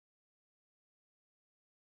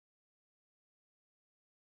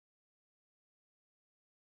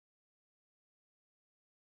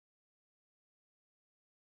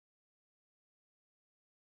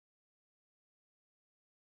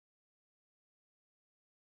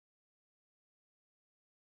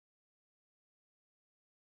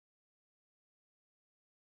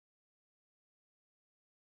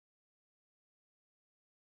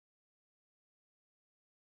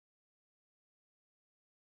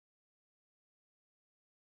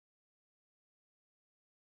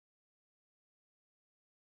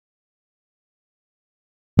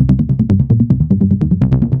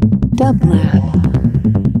Dublab.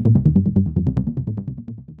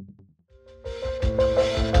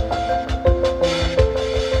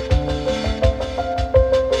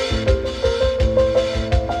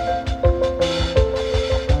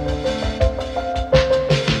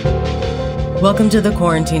 Welcome to the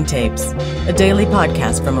Quarantine Tapes, a daily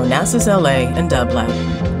podcast from Onassis, LA and dublab.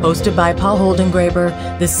 Hosted by Paul Holdengräber,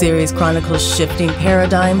 this series chronicles shifting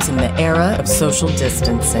paradigms in the era of social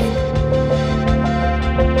distancing.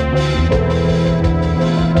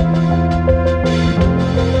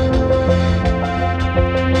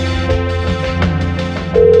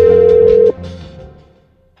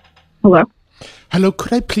 Hello? Hello,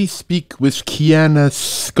 could I please speak with Kiana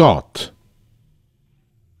Scott?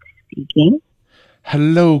 Speaking.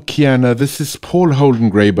 Hello, Kiana. This is Paul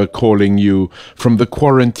Holdengräber calling you from the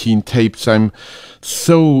Quarantine Tapes. I'm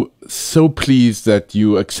so pleased that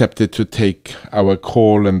you accepted to take our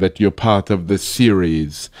call and that you're part of this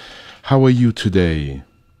series. How are you today?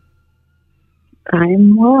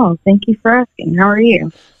 I'm well. Thank you for asking. How are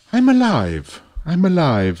you? I'm alive.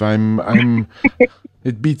 I'm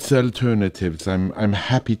it beats alternatives. I'm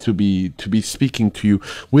happy to be speaking to you.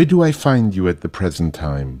 Where do I find you at the present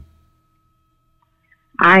time?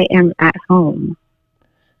 I am at home.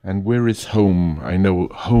 And where is home? I know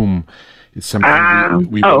home is something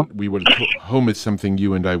home is something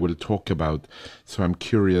you and I will talk about. So I'm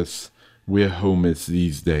curious where home is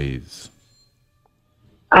these days.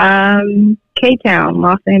 K-Town,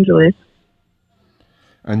 Los Angeles.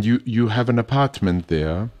 And you have an apartment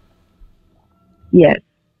there? Yes.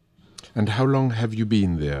 And how long have you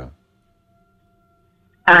been there?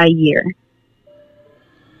 A year.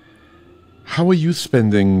 How are you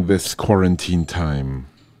spending this quarantine time?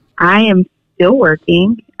 I am still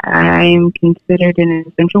working. I'm considered an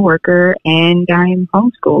essential worker, and I'm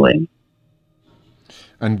homeschooling.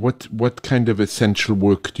 And what kind of essential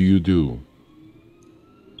work do you do?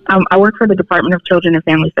 I work for the Department of Children and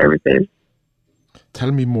Family Services.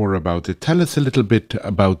 Tell me more about it. Tell us a little bit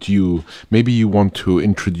about you. Maybe you want to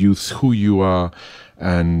introduce who you are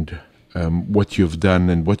and what you've done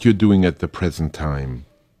and what you're doing at the present time.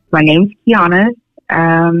 My name's Kiana.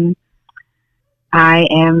 I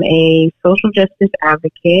am a social justice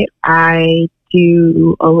advocate. I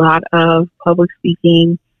do a lot of public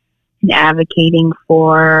speaking and advocating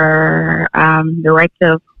for the rights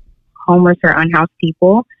of homeless or unhoused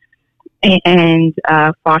people and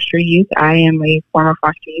foster youth. I am a former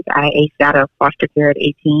foster youth. I aged out of foster care at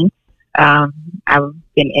 18. I've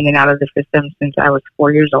been in and out of the system since I was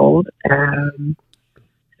 4 years old.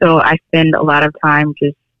 So I spend a lot of time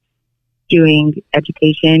just doing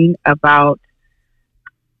education about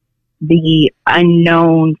the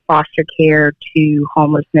unknown foster care to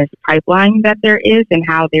homelessness pipeline that there is and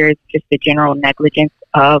how there is just a general negligence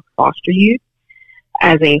of foster youth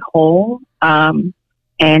as a whole, and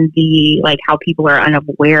how people are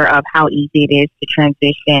unaware of how easy it is to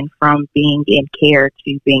transition from being in care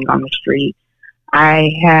to being on the street.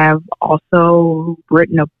 I have also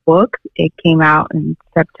written a book. It came out in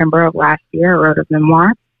September of last year. I wrote a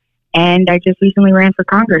memoir. And I just recently ran for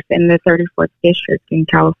Congress in the 34th District in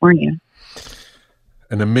California.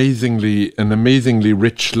 An amazingly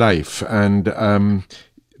rich life. And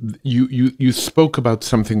you spoke about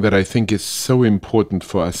something that I think is so important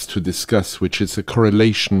for us to discuss, which is a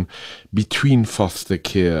correlation between foster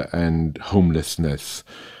care and homelessness.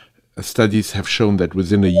 Studies have shown that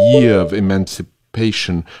within a year of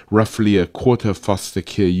emancipation, roughly a quarter of foster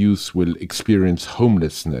care youth will experience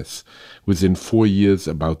homelessness. Within 4 years,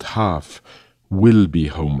 about half will be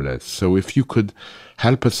homeless. So if you could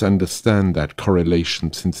help us understand that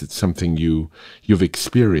correlation, since it's something you've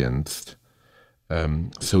experienced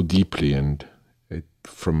so deeply and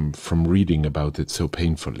from reading about it so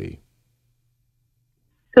painfully.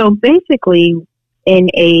 So basically, in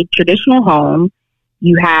a traditional home,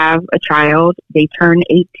 you have a child, they turn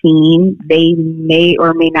 18, they may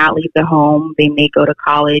or may not leave the home, they may go to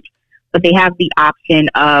college, but they have the option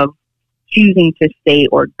of choosing to stay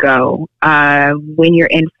or go. When you're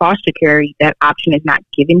in foster care, that option is not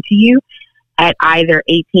given to you at either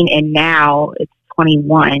 18 and now it's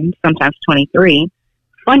 21, sometimes 23,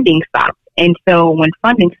 funding stops. And so when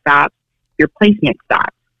funding stops, your placement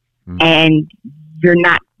stops. And you're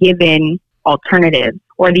not given alternatives,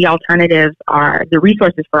 or the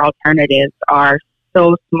resources for alternatives are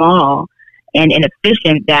so small and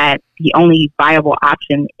inefficient that the only viable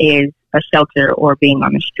option is a shelter or being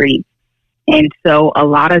on the street. And so a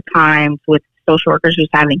lot of times with social workers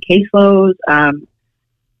just having caseloads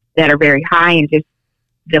that are very high, and just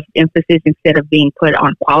the emphasis, instead of being put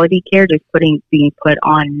on quality care, just being put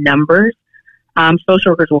on numbers,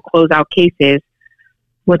 social workers will close out cases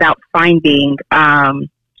without finding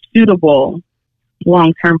suitable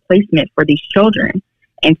long-term placement for these children.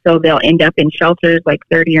 And so they'll end up in shelters, like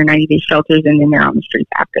 30 or 90-day shelters, and then they're on the streets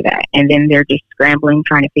after that. And then they're just scrambling,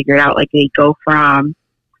 trying to figure it out. Like, they go from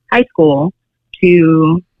high school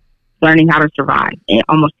to learning how to survive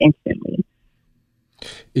almost instantly.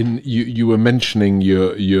 You were mentioning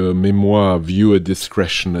your memoir, Viewer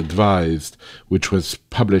Discretion Advised, which was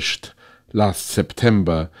published last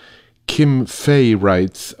September. Kim Fay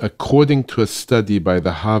writes, according to a study by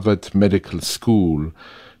the Harvard Medical School,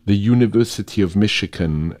 the University of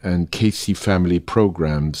Michigan and Casey Family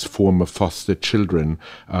Programs former foster children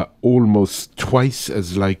are almost twice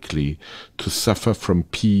as likely to suffer from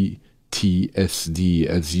PTSD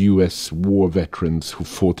as U.S. war veterans who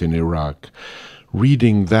fought in Iraq.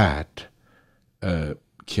 Reading that,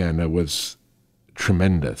 Keana, was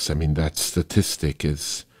tremendous. I mean, that statistic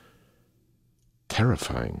is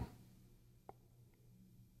terrifying.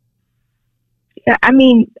 Yeah, I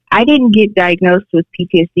mean, I didn't get diagnosed with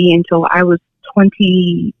PTSD until I was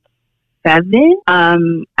 27. I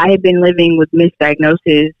had been living with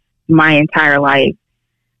misdiagnosis my entire life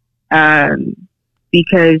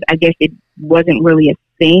because I guess it wasn't really a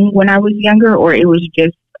thing when I was younger, or it was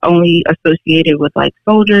just only associated with like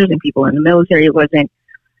soldiers and people in the military. It wasn't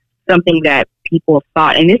something that people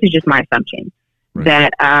thought, and this is just my assumption, right,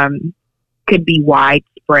 that could be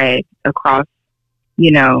widespread across,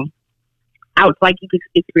 like you could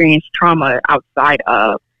experience trauma outside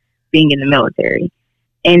of being in the military.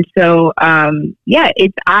 And so,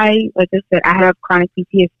 like I said, I have chronic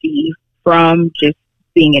PTSD from just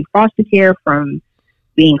being in foster care, from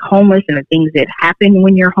being homeless and the things that happen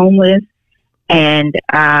when you're homeless. And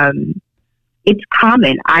it's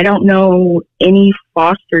common. I don't know any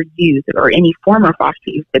foster youth or any former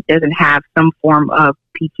foster youth that doesn't have some form of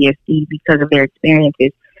PTSD because of their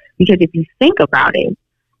experiences. Because if you think about it,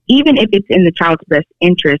 even if it's in the child's best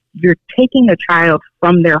interest, you're taking a child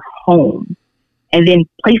from their home and then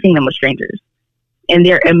placing them with strangers. And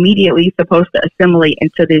they're immediately supposed to assimilate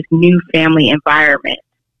into this new family environment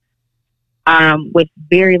with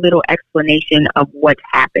very little explanation of what's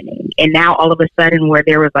happening. And now all of a sudden, where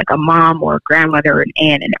there was like a mom or a grandmother, or an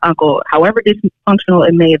aunt, an uncle, however dysfunctional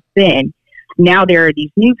it may have been, now there are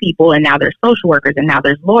these new people, and now there's social workers, and now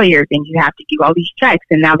there's lawyers, and you have to do all these checks,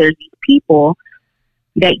 and now there's these people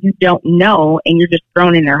that you don't know, and you're just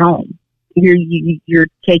thrown in their home. You're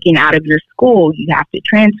taken out of your school. You have to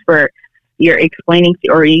transfer. You're explaining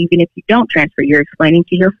to, or even if you don't transfer, you're explaining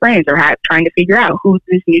to your friends, or trying to figure out who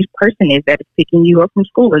this new person is that is picking you up from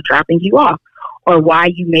school or dropping you off, or why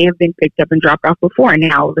you may have been picked up and dropped off before, and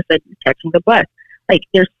now all of a sudden you're catching the bus. Like,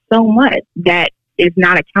 there's so much that is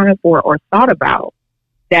not accounted for or thought about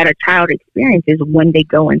that a child experiences when they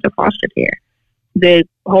go into foster care. The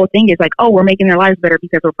whole thing is like, oh, we're making their lives better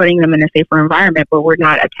because we're putting them in a safer environment, but we're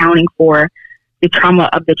not accounting for the trauma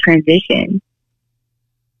of the transition.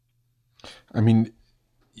 I mean,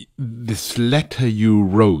 this letter you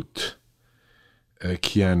wrote,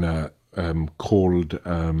 Keana, called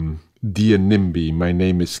Dear NIMBY, my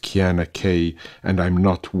name is Keanakay, and I'm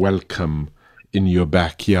not welcome in your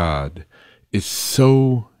backyard, is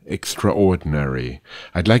so extraordinary.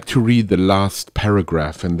 I'd like to read the last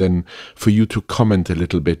paragraph and then for you to comment a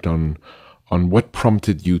little bit on what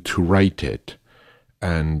prompted you to write it,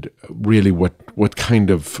 and really what kind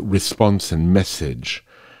of response and message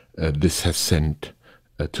this has sent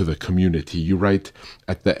to the community. You write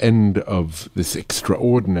at the end of this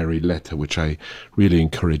extraordinary letter, which I really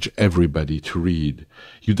encourage everybody to read,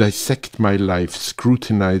 you dissect my life,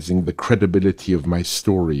 scrutinizing the credibility of my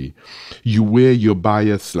story. You wear your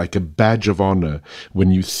bias like a badge of honor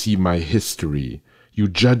when you see my history. You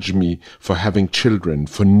judge me for having children,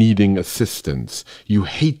 for needing assistance. You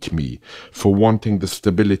hate me for wanting the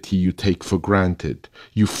stability you take for granted.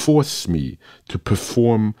 You force me to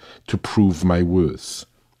perform to prove my worth.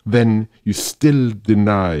 Then you still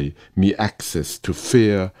deny me access to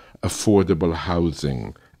fair, affordable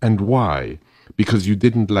housing. And why? Because you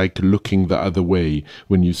didn't like looking the other way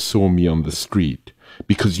when you saw me on the street.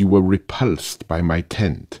 Because you were repulsed by my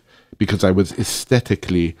tent. Because I was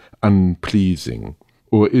aesthetically unpleasing.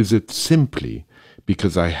 Or is it simply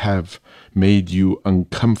because I have made you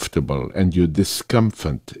uncomfortable and your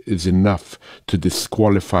discomfort is enough to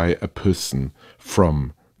disqualify a person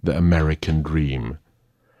from the American dream?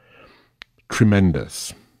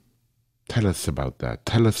 Tremendous. Tell us about that.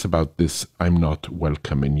 Tell us about this I'm not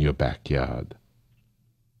welcome in your backyard.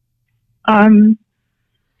 I've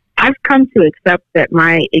come to accept that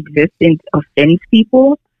my existence offends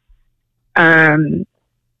people. The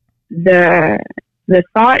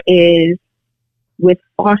thought is, with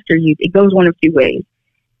foster youth, it goes one of two ways.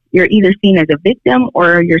 you're either seen as a victim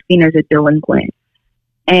or you're seen as a delinquent.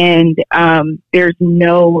 And there's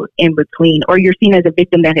no in between, or you're seen as a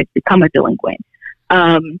victim that has become a delinquent.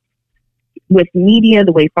 With media,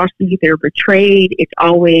 the way foster youth are portrayed, it's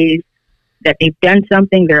always that they've done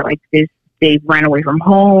something. They're like this, they've run away from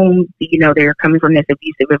home, you know, they're coming from this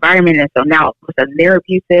abusive environment, and so now all of a sudden they're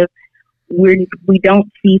abusive. We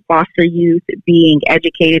don't see foster youth being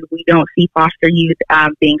educated. We don't see foster youth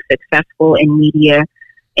being successful in media.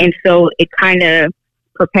 And so it kind of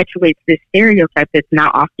perpetuates this stereotype that's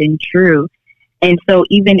not often true. And so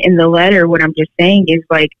even in the letter, what I'm just saying is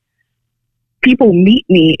like, people meet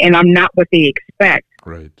me and I'm not what they expect.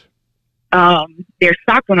 Right. They're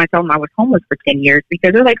shocked when I tell them I was homeless for 10 years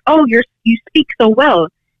because they're like, oh, you speak so well.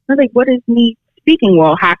 I'm like, what does me speaking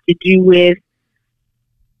well have to do with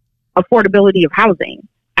affordability of housing?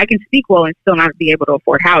 I can speak well and still not be able to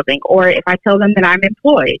afford housing. Or if I tell them that I'm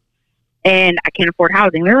employed and I can't afford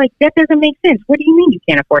housing, they're like, that doesn't make sense. What do you mean you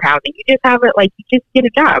can't afford housing? You just have it, like, you just get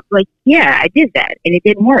a job. Like, yeah, I did that and it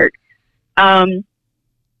didn't work.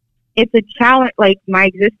 It's a challenge, like my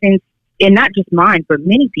existence, and not just mine, but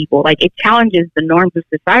many people, like it challenges the norms of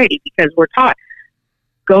society because we're taught,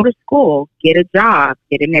 go to school, get a job,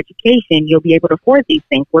 get an education, you'll be able to afford these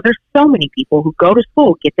things. Well, there's so many people who go to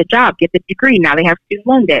school, get the job, get the degree. Now they have student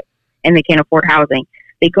loan debt and they can't afford housing.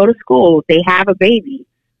 They go to school, they have a baby,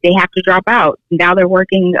 they have to drop out. Now they're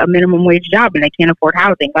working a minimum wage job and they can't afford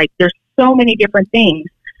housing. Like there's so many different things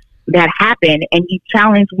that happen, and you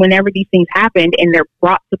challenge whenever these things happen and they're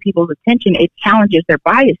brought to people's attention, it challenges their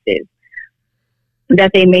biases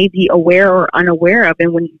that they may be aware or unaware of.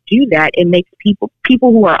 And when you do that, it makes people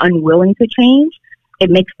who are unwilling to change, it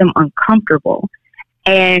makes them uncomfortable.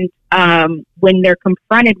 And when they're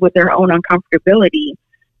confronted with their own uncomfortability,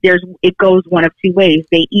 it goes one of two ways.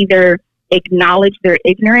 They either acknowledge their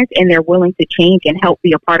ignorance and they're willing to change and help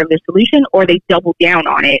be a part of the solution, or they double down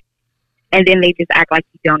on it and then they just act like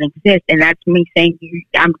you don't exist. And that's me saying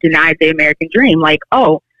I'm denied the American dream. Like,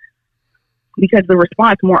 oh, because the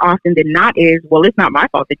response more often than not is, well, it's not my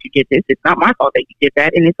fault that you did this. It's not my fault that you did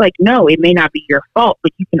that. And it's like, no, it may not be your fault,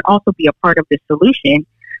 but you can also be a part of the solution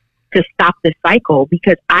to stop the cycle,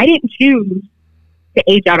 because I didn't choose to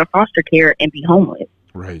age out of foster care and be homeless.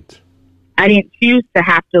 Right. I didn't choose to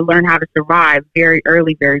have to learn how to survive very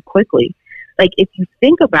early, very quickly. Like, if you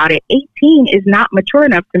think about it, 18 is not mature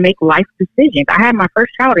enough to make life decisions. I had my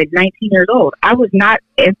first child at 19 years old. I was not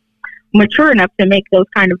mature enough to make those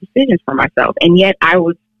kind of decisions for myself. And yet I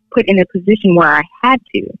was put in a position where I had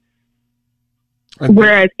to.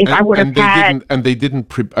 Whereas if I would have had...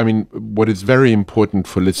 I mean, what is very important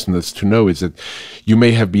for listeners to know is that you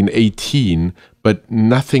may have been 18, but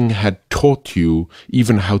nothing had taught you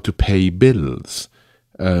even how to pay bills.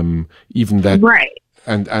 Even that... Right.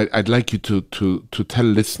 And I'd like you to tell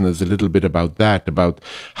listeners a little bit about that, about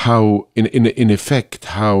how, in effect,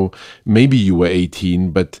 how maybe you were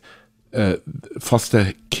 18, but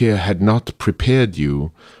foster care had not prepared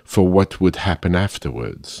you for what would happen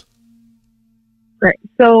afterwards. Right.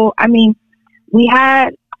 So, I mean,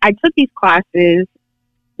 I took these classes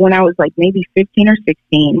when I was like maybe 15 or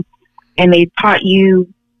 16, and they taught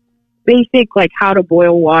you basic, like how to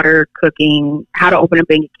boil water, cooking, how to open a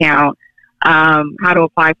bank account, how to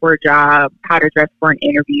apply for a job, how to dress for an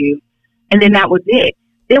interview. And then that was it.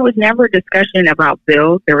 There was never a discussion about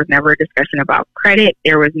bills. There was never a discussion about credit.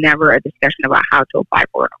 There was never a discussion about how to apply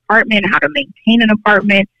for an apartment, how to maintain an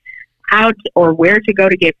apartment, or where to go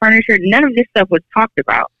to get furniture. None of this stuff was talked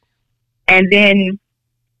about. And then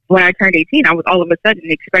when I turned 18, I was all of a sudden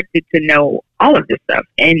expected to know all of this stuff,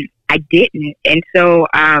 and I didn't. And so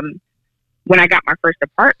when I got my first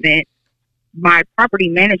apartment, my property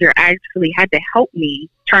manager actually had to help me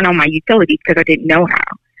turn on my utilities because I didn't know how.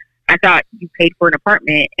 I thought you paid for an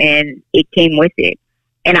apartment and it came with it.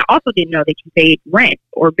 And I also didn't know that you paid rent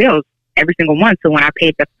or bills every single month. So when I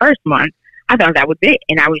paid the first month, I thought that was it,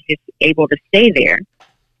 and I was just able to stay there.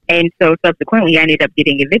 And so subsequently, I ended up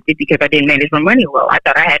getting evicted because I didn't manage my money well. I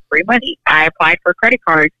thought I had free money. I applied for credit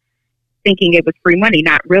cards thinking it was free money,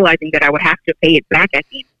 not realizing that I would have to pay it back at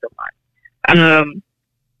the end of the month.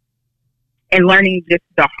 And learning just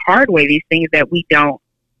the hard way, these things that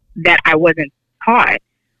I wasn't taught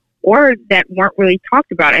or that weren't really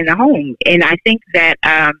talked about in the home. And I think that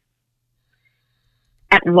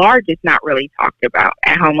at large, it's not really talked about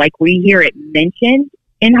at home. Like, we hear it mentioned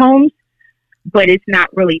in homes, but it's not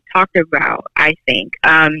really talked about, I think.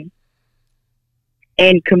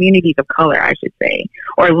 In communities of color, I should say,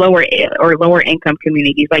 or lower income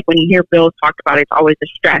communities. Like, when you hear bills talked about, it's always a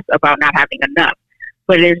stress about not having enough.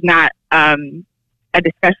 But there's not a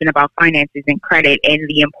discussion about finances and credit and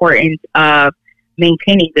the importance of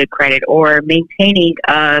maintaining good credit, or maintaining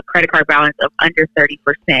a credit card balance of under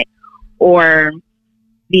 30%, or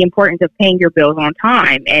the importance of paying your bills on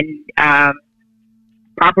time and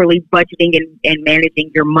properly budgeting and managing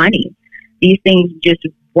your money. These things just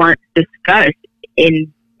weren't discussed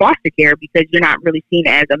in foster care because you're not really seen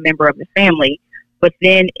as a member of the family. But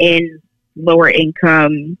then in lower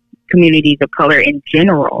income communities of color in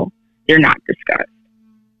general, they're not discussed.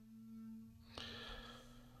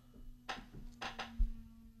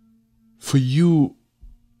 For you,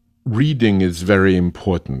 reading is very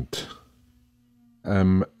important.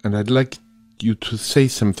 And I'd like you to say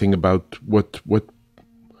something about what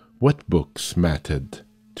books mattered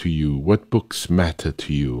to you, what books matter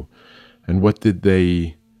to you, and what did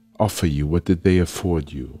they offer you, what did they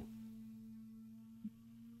afford you?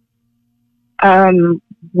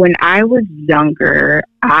 When I was younger,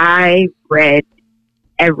 I read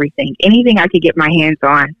everything. Anything I could get my hands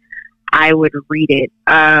on, I would read it.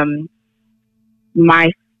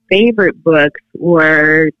 My favorite books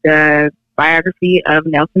were the biography of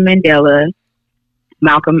Nelson Mandela,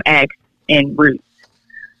 Malcolm X, and Roots.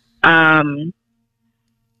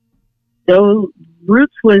 So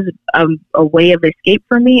Roots was a way of escape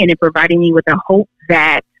for me, and it provided me with a hope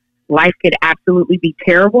that life could absolutely be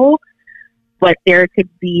terrible, but there could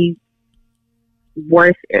be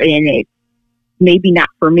worse in it. Maybe not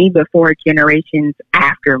for me, but for generations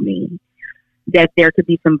after me, that there could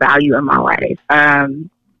be some value in my life. And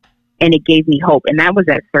it gave me hope. And that was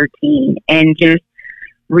at 13. And just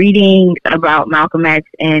reading about Malcolm X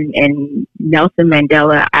and Nelson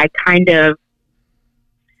Mandela, I kind of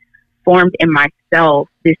formed in myself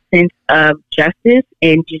this sense of justice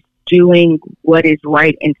and just doing what is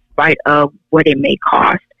right in spite of what it may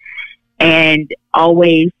cost. And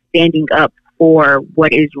always standing up for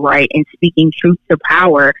what is right and speaking truth to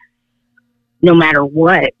power no matter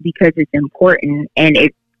what, because it's important. And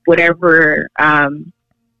it's whatever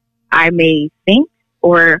I may think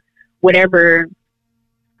or whatever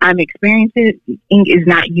I'm experiencing is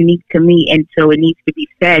not unique to me. And so it needs to be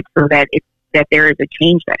said so that there is a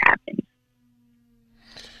change that happens.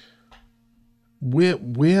 Where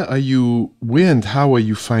and how are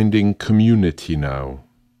you finding community now?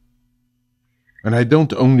 And I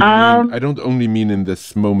don't only mean in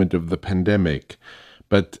this moment of the pandemic,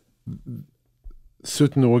 but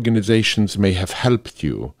certain organizations may have helped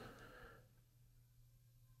you.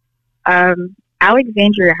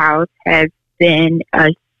 Alexandria House has been a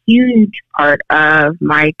huge part of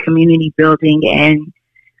my community building and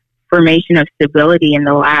formation of stability in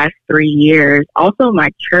the last 3 years. Also my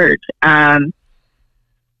church.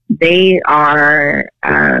 They are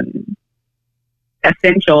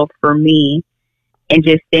essential for me in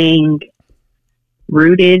just staying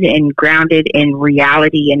rooted and grounded in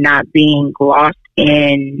reality and not being lost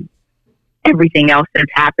in everything else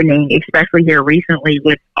that's happening, especially here recently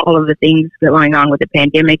with all of the things going on with the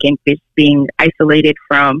pandemic and just being isolated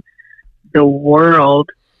from the world.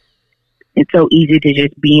 It's so easy to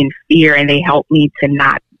just be in fear, and they help me to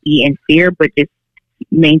not be in fear, but just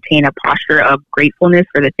maintain a posture of gratefulness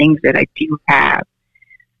for the things that I do have,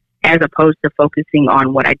 as opposed to focusing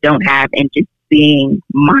on what I don't have and just being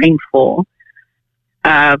mindful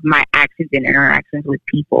of my actions and interactions with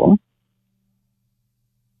people.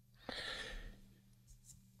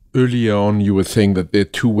 Earlier on, you were saying that there are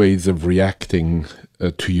two ways of reacting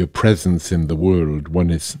to your presence in the world. One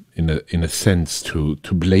is, in a sense, to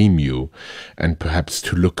blame you and perhaps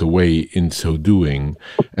to look away in so doing.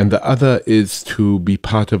 And the other is to be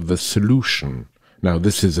part of the solution. Now,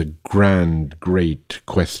 this is a grand, great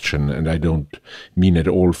question, and I don't mean at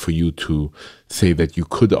all for you to say that you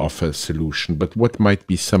could offer a solution, but what might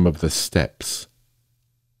be some of the steps?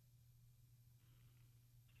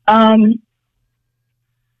 I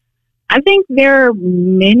think there are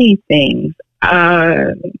many things.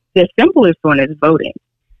 The simplest one is voting.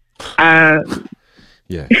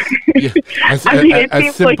 Yes. Yeah. As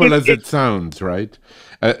simple as it sounds, right?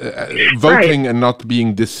 Voting, right, and not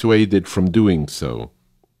being dissuaded from doing so.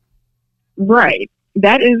 Right.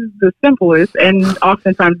 That is the simplest and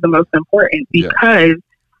oftentimes the most important, because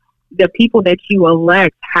the people that you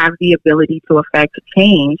elect have the ability to affect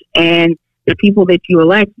change. And the people that you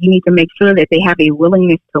elect, you need to make sure that they have a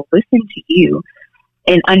willingness to listen to you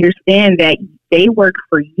and understand that they work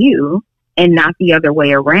for you and not the other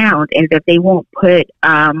way around, and that they won't put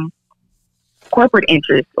corporate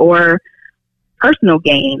interest or personal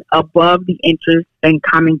gain above the interest and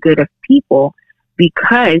common good of people,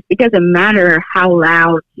 because it doesn't matter how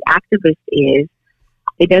loud the activist is.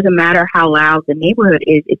 It doesn't matter how loud the neighborhood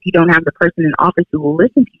is if you don't have the person in office who will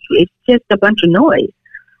listen to you. It's just a bunch of noise.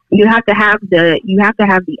 you have to have the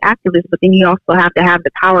activists, but then you also have to have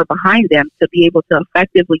the power behind them to be able to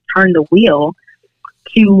effectively turn the wheel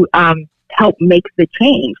to help make the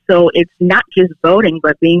change. So it's not just voting,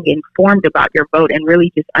 but being informed about your vote and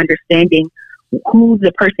really just understanding who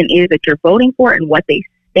the person is that you're voting for and what they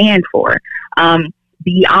stand for,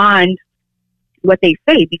 beyond what they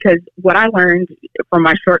say. Because what I learned from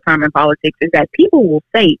my short time in politics is that people will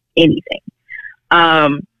say anything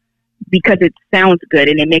because it sounds good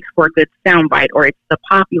and it makes for a good soundbite, or it's the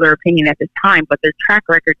popular opinion at the time, but their track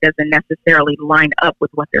record doesn't necessarily line up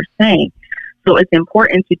with what they're saying. So it's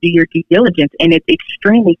important to do your due diligence, and it's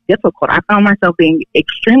extremely difficult. I found myself being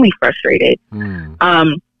extremely frustrated in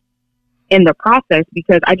the process,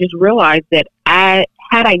 because I just realized that had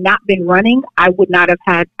I not been running, I would not have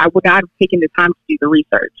taken the time to do the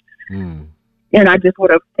research. And I just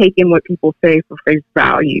would have taken what people say for face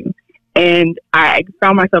value. And I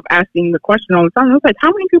found myself asking the question all the time. I was like,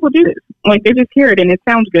 how many people do this? Like, they just hear it and it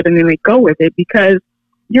sounds good and then they go with it because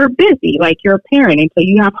you're busy. Like, you're a parent and so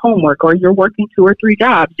you have homework, or you're working 2 or 3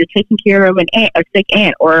 jobs. You're taking care of a sick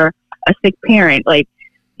aunt or a sick parent. Like,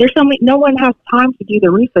 no one has time to do the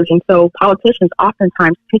research. And so politicians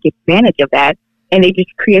oftentimes take advantage of that, and they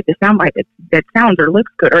just create the soundbite that sounds or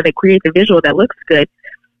looks good, or they create the visual that looks good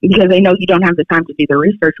because they know you don't have the time to do the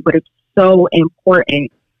research. But it's so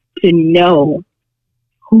important to know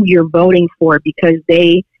who you're voting for, because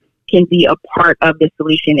they can be a part of the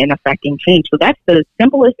solution in affecting change. So that's the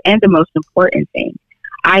simplest and the most important thing,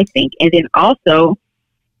 I think. And then also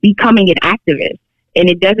becoming an activist. And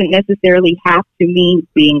it doesn't necessarily have to mean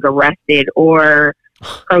being arrested or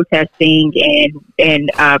protesting and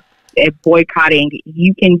boycotting.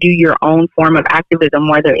 You can do your own form of activism,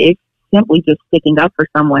 whether it's simply just sticking up for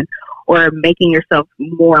someone or making yourself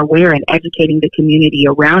more aware and educating the community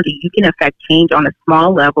around you. You can affect change on a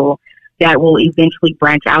small level that will eventually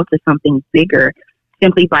branch out to something bigger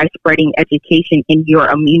simply by spreading education in your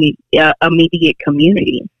immediate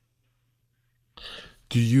community.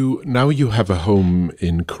 Now you have a home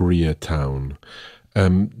in Koreatown.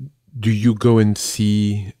 Do you go and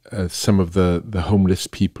see some of the homeless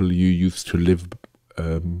people you used to live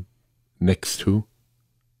next to?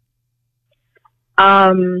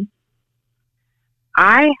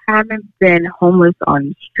 I haven't been homeless on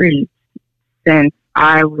the streets since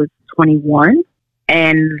I was 21,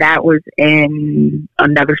 and that was in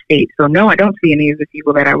another state. So no, I don't see any of the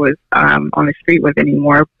people that I was on the street with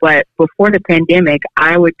anymore. But before the pandemic,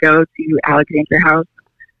 I would go to Alexandria House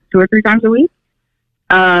 2 or 3 times a week.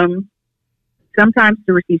 Sometimes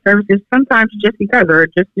to receive services, sometimes just because, or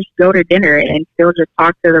just to go to dinner and still just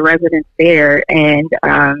talk to the residents there. And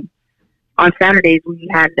on Saturdays, we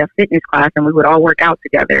had a fitness class and we would all work out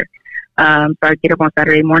together. So I'd get up on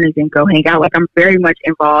Saturday mornings and go hang out. Like, I'm very much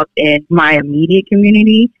involved in my immediate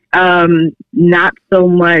community, not so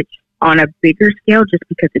much on a bigger scale, just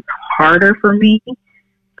because it's harder for me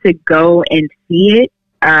to go and see it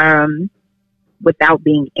without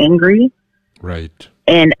being angry. Right.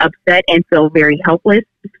 And upset and feel very helpless.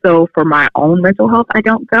 So for my own mental health, I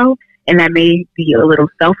don't go. And that may be a little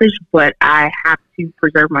selfish, but I have to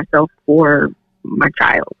preserve myself for my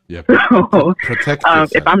child. Yeah. So Protect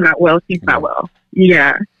if I'm not well, she's not well.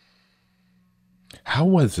 Yeah. How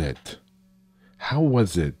was it,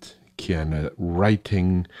 Keana,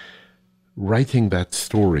 writing that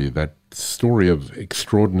story of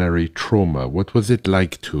extraordinary trauma? What was it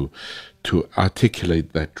like to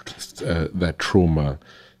articulate that trauma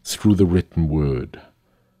through the written word?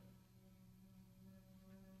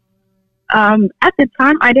 At the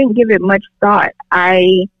time, I didn't give it much thought.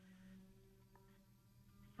 I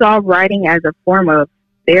saw writing as a form of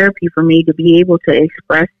therapy for me, to be able to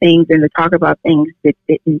express things and to talk about things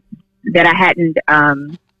that I hadn't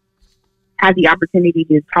had the opportunity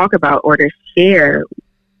to talk about or to share.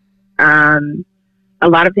 A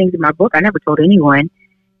lot of things in my book I never told anyone.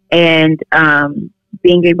 And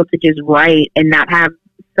being able to just write and not have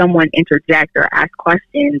someone interject or ask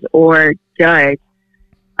questions or judge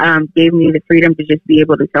gave me the freedom to just be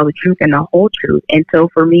able to tell the truth and the whole truth. And so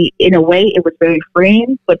for me, in a way, it was very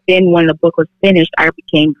freeing. But then when the book was finished, I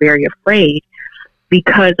became very afraid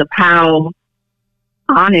because of how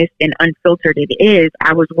honest and unfiltered it is.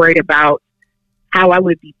 I was worried about how I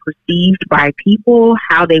would be perceived by people,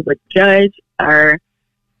 how they would judge or,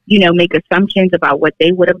 make assumptions about what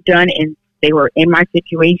they would have done if they were in my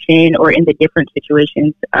situation or in the different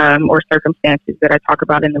situations or circumstances that I talk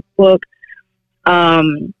about in the book.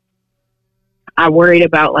 I worried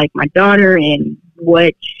about like my daughter and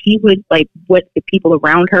what she would like, what the people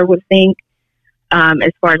around her would think,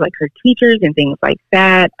 as far as like her teachers and things like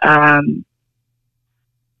that.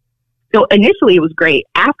 So initially it was great.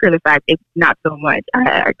 After the fact, it's not so much.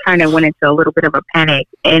 I kind of went into a little bit of a panic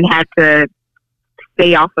and had to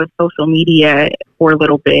stay off of social media for a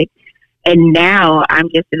little bit. And now I'm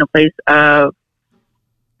just in a place of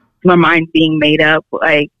my mind being made up,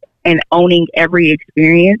 like, and owning every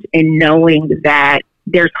experience and knowing that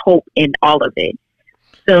there's hope in all of it.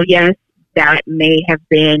 So yes, that may have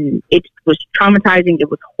been, it was traumatizing. It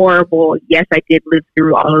was horrible. Yes, I did live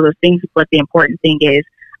through all of those things, but the important thing is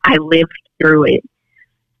I lived through it,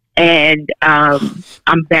 and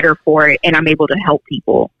I'm better for it, and I'm able to help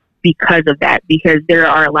people because of that, because there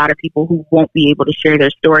are a lot of people who won't be able to share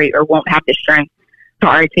their story or won't have the strength to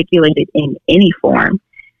articulate it in any form.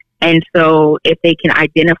 And so if they can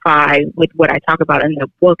identify with what I talk about in the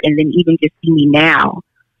book and then even just see me now,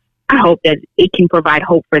 I hope that it can provide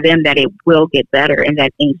hope for them that it will get better and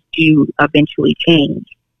that things do eventually change.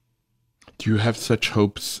 Do you have such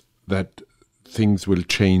hopes that things will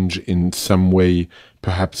change in some way,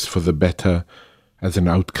 perhaps for the better, as an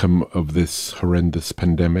outcome of this horrendous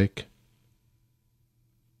pandemic?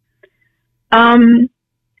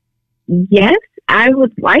 Yes, I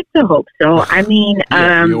would like to hope so. I mean,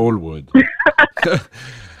 yeah, we all would.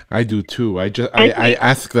 I do too. I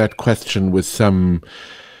ask that question with some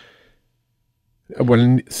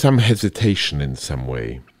hesitation in some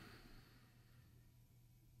way.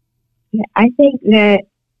 Yeah, I think that.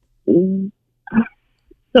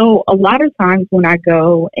 So a lot of times when I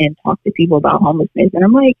go and talk to people about homelessness, and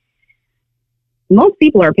I'm like, most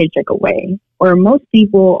people are a paycheck away, or most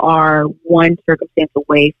people are one circumstance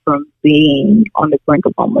away from being on the brink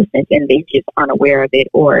of homelessness and they just aren't aware of it,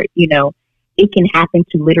 or, you know, it can happen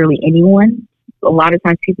to literally anyone. A lot of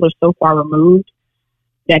times people are so far removed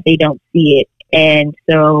that they don't see it. And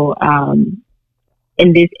so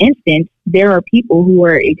in this instance, there are people who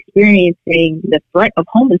are experiencing the threat of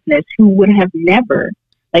homelessness who would have never,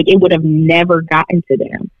 like it would have never gotten to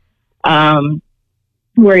them,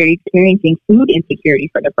 who are experiencing food insecurity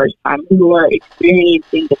for the first time, who are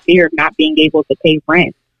experiencing the fear of not being able to pay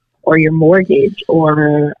rent or your mortgage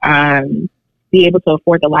or be able to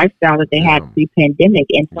afford the lifestyle that they had pre-pandemic.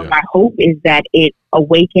 And so my hope is that it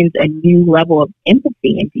awakens a new level of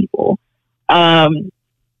empathy in people. And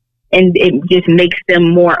it just makes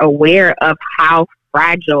them more aware of how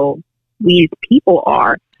fragile we as people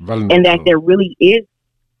are, and that there really is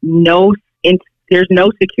there's no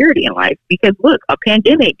security in life. Because look, a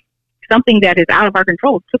pandemic, something that is out of our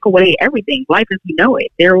control, took away everything. Life as we know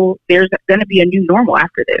it. There's going to be a new normal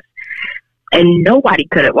after this, and nobody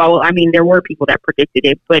could have. Well, I mean, there were people that predicted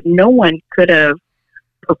it, but no one could have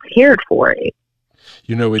prepared for it.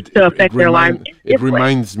 You know, it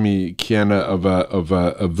reminds me, Keana, of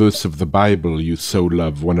a verse of the Bible you so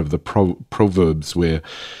love, one of the Proverbs, where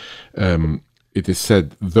it is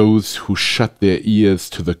said, "Those who shut their ears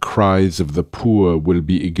to the cries of the poor will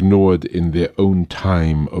be ignored in their own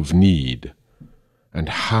time of need." And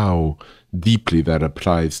how deeply that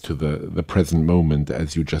applies to the present moment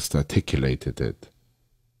as you just articulated it.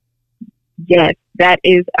 Yes, that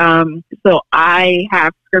is. So I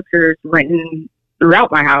have scriptures written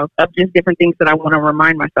throughout my house of just different things that I want to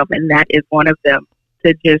remind myself, and that is one of them.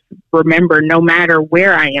 To just remember, no matter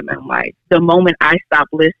where I am in life, the moment I stop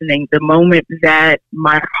listening, the moment that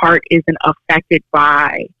my heart isn't affected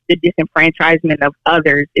by the disenfranchisement of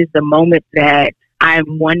others, is the moment that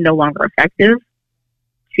I'm, one, no longer effective.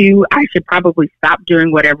 Two, I should probably stop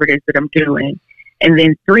doing whatever it is that I'm doing. And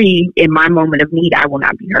then three, in my moment of need, I will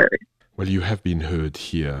not be heard. Well, you have been heard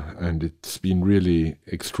here, and it's been really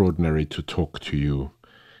extraordinary to talk to you,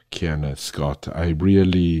 Keana Scott. I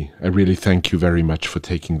really thank you very much for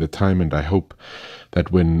taking the time, and I hope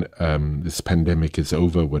that when this pandemic is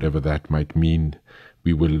over, whatever that might mean,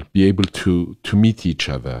 we will be able to meet each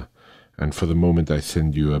other. And for the moment, I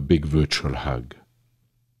send you a big virtual hug.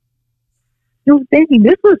 No, thank you.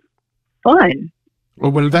 This was fun. Oh,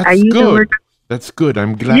 well, that's good. That's good.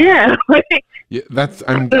 I'm glad. Yeah.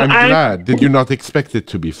 I'm glad. Did you not expect it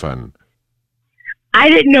to be fun? I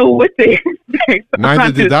didn't know what to expect.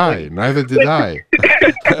 Neither did I.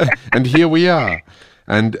 And here we are.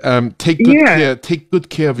 And take good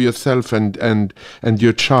care of yourself and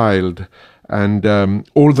your child. And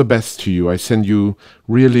all the best to you. I send you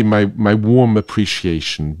really my warm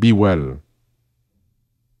appreciation. Be well.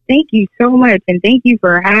 Thank you so much. And thank you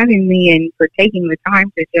for having me and for taking the time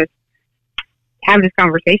to just have this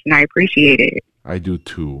conversation. I appreciate it. I do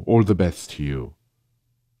too. All the best to you.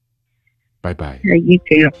 Bye-bye. You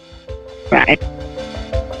too. Bye.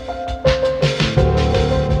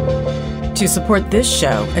 To support this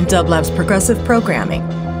show and Dublab's progressive programming,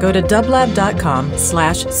 go to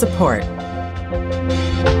dublab.com/support.